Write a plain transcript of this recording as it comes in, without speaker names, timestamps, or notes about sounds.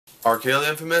RKO the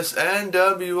Infamous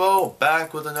NWO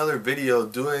back with another video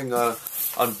doing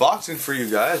unboxing for you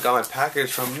guys. Got my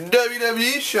package from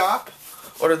WWE shop.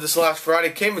 Ordered this last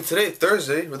Friday. Came in today,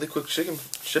 Thursday. Really quick shipping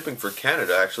for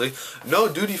Canada actually. No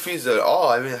duty fees at all.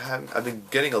 I mean, I've been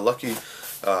getting a lucky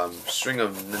string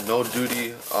of no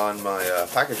duty on my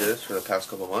packages for the past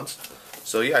couple months.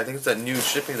 So yeah, I think it's that new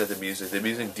shipping that they've been using. They've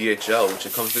been using DHL, which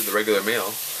it comes through the regular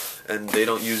mail. And they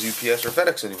don't use UPS or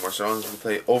FedEx anymore, so I don't have to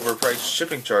pay overpriced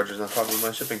shipping charges on top of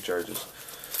my shipping charges.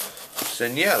 So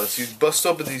yeah, let's use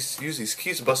these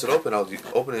keys to bust it open. I'll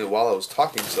open it while I was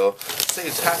talking, so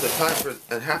saves half the time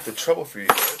and half the trouble for you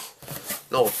guys.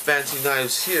 No fancy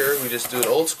knives here. We just do it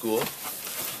old school.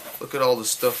 Look at all the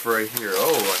stuff right here.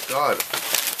 Oh my God!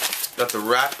 Got the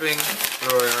wrapping.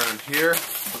 Throw it around here.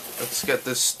 Let's get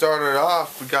this started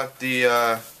off. We got the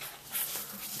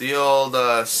old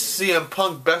CM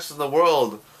Punk Best in the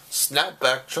World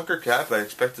snapback trucker cap. I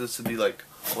expected this to be like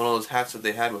one of those hats that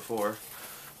they had before,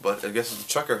 but I guess it's a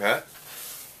trucker hat.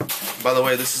 By the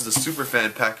way, this is the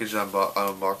Superfan package I'm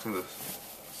unboxing,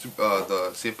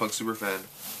 the CM Punk Superfan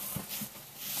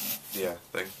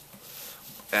thing.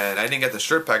 And I didn't get the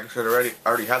shirt package because I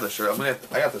already have the shirt.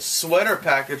 I got the sweater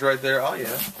package right there. Oh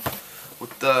yeah,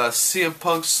 with the CM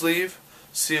Punk sleeve,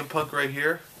 CM Punk right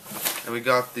here. And we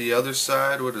got the other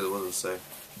side. What does it say?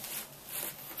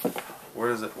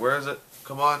 Where is it? Where is it?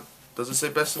 Come on. Does it say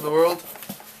best in the world?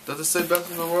 Does it say best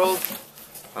in the world?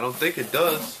 I don't think it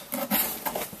does.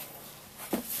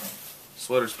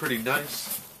 Sweater's pretty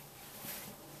nice.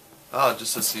 Ah, it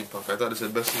just says CM Punk. I thought it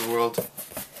said best in the world.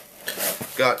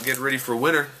 Get ready for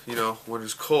winter. You know,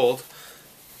 winter's cold.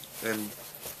 And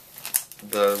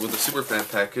with the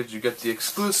Superfan package, you get the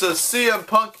exclusive CM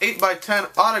Punk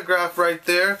 8x10 autograph right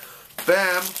there.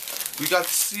 Bam! We got the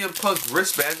CM Punk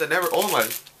wristbands. I never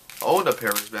owned a pair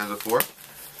of wristbands before.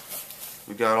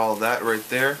 We got all that right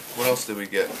there. What else did we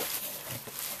get?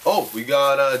 Oh, we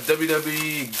got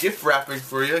WWE gift wrapping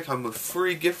for you. Come with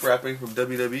free gift wrapping from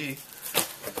WWE.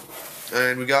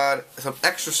 And we got some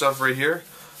extra stuff right here.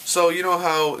 So you know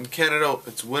how in Canada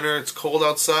it's winter, it's cold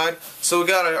outside. So we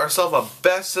got ourselves a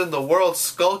best in the world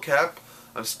skull cap.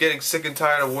 I'm just getting sick and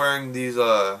tired of wearing these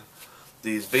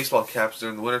baseball caps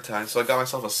during the winter time. So I got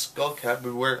myself a skull cap.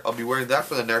 I'll be wearing that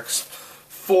for the next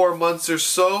 4 months or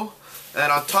so.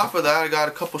 And on top of that, I got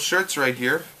a couple shirts right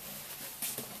here.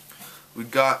 We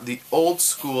got the old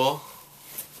school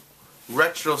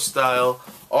retro style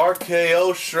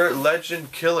RKO shirt,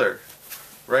 Legend Killer.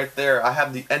 Right there, I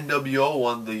have the NWO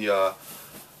one, the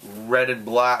red and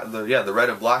black, the red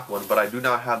and black one, but I do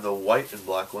not have the white and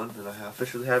black one, and I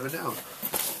officially have it now.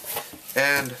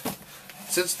 And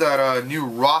since that new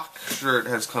Rock shirt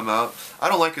has come out, I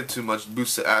don't like it too much.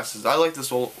 Boosts the asses. I like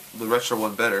the retro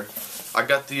one better. I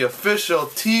got the official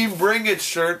Team Bring It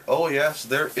shirt. Oh yes,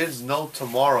 there is no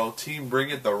tomorrow. Team Bring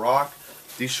It, The Rock.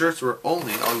 These shirts were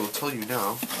only, I will tell you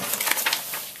now,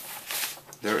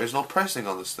 there is no pricing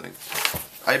on this thing.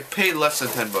 I paid less than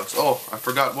 10 bucks. Oh, I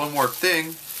forgot one more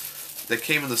thing that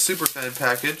came in the Superfan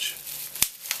package.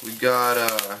 We got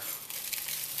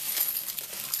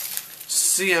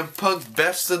CM Punk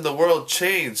Best in the World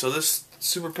chain. So this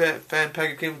Superfan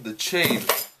package came with the chain,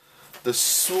 the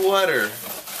sweater,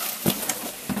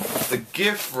 the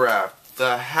gift wrap,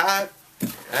 the hat,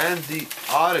 and the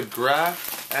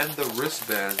autograph, and the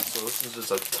wristband. So this is just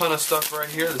a ton of stuff right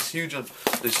here. This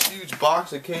huge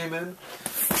box that came in.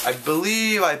 I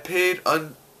believe I paid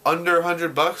under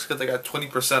 100 bucks because I got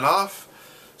 20% off.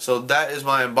 So that is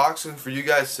my unboxing for you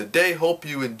guys today. Hope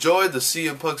you enjoyed the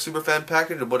CM Punk Superfan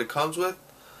package and what it comes with.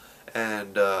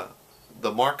 And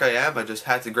the mark I am, I just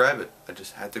had to grab it. I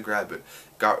just had to grab it.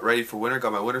 Got ready for winter.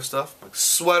 Got my winter stuff, my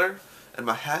sweater, and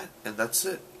my hat, and that's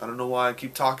it. I don't know why I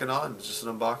keep talking on. It's just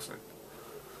an unboxing.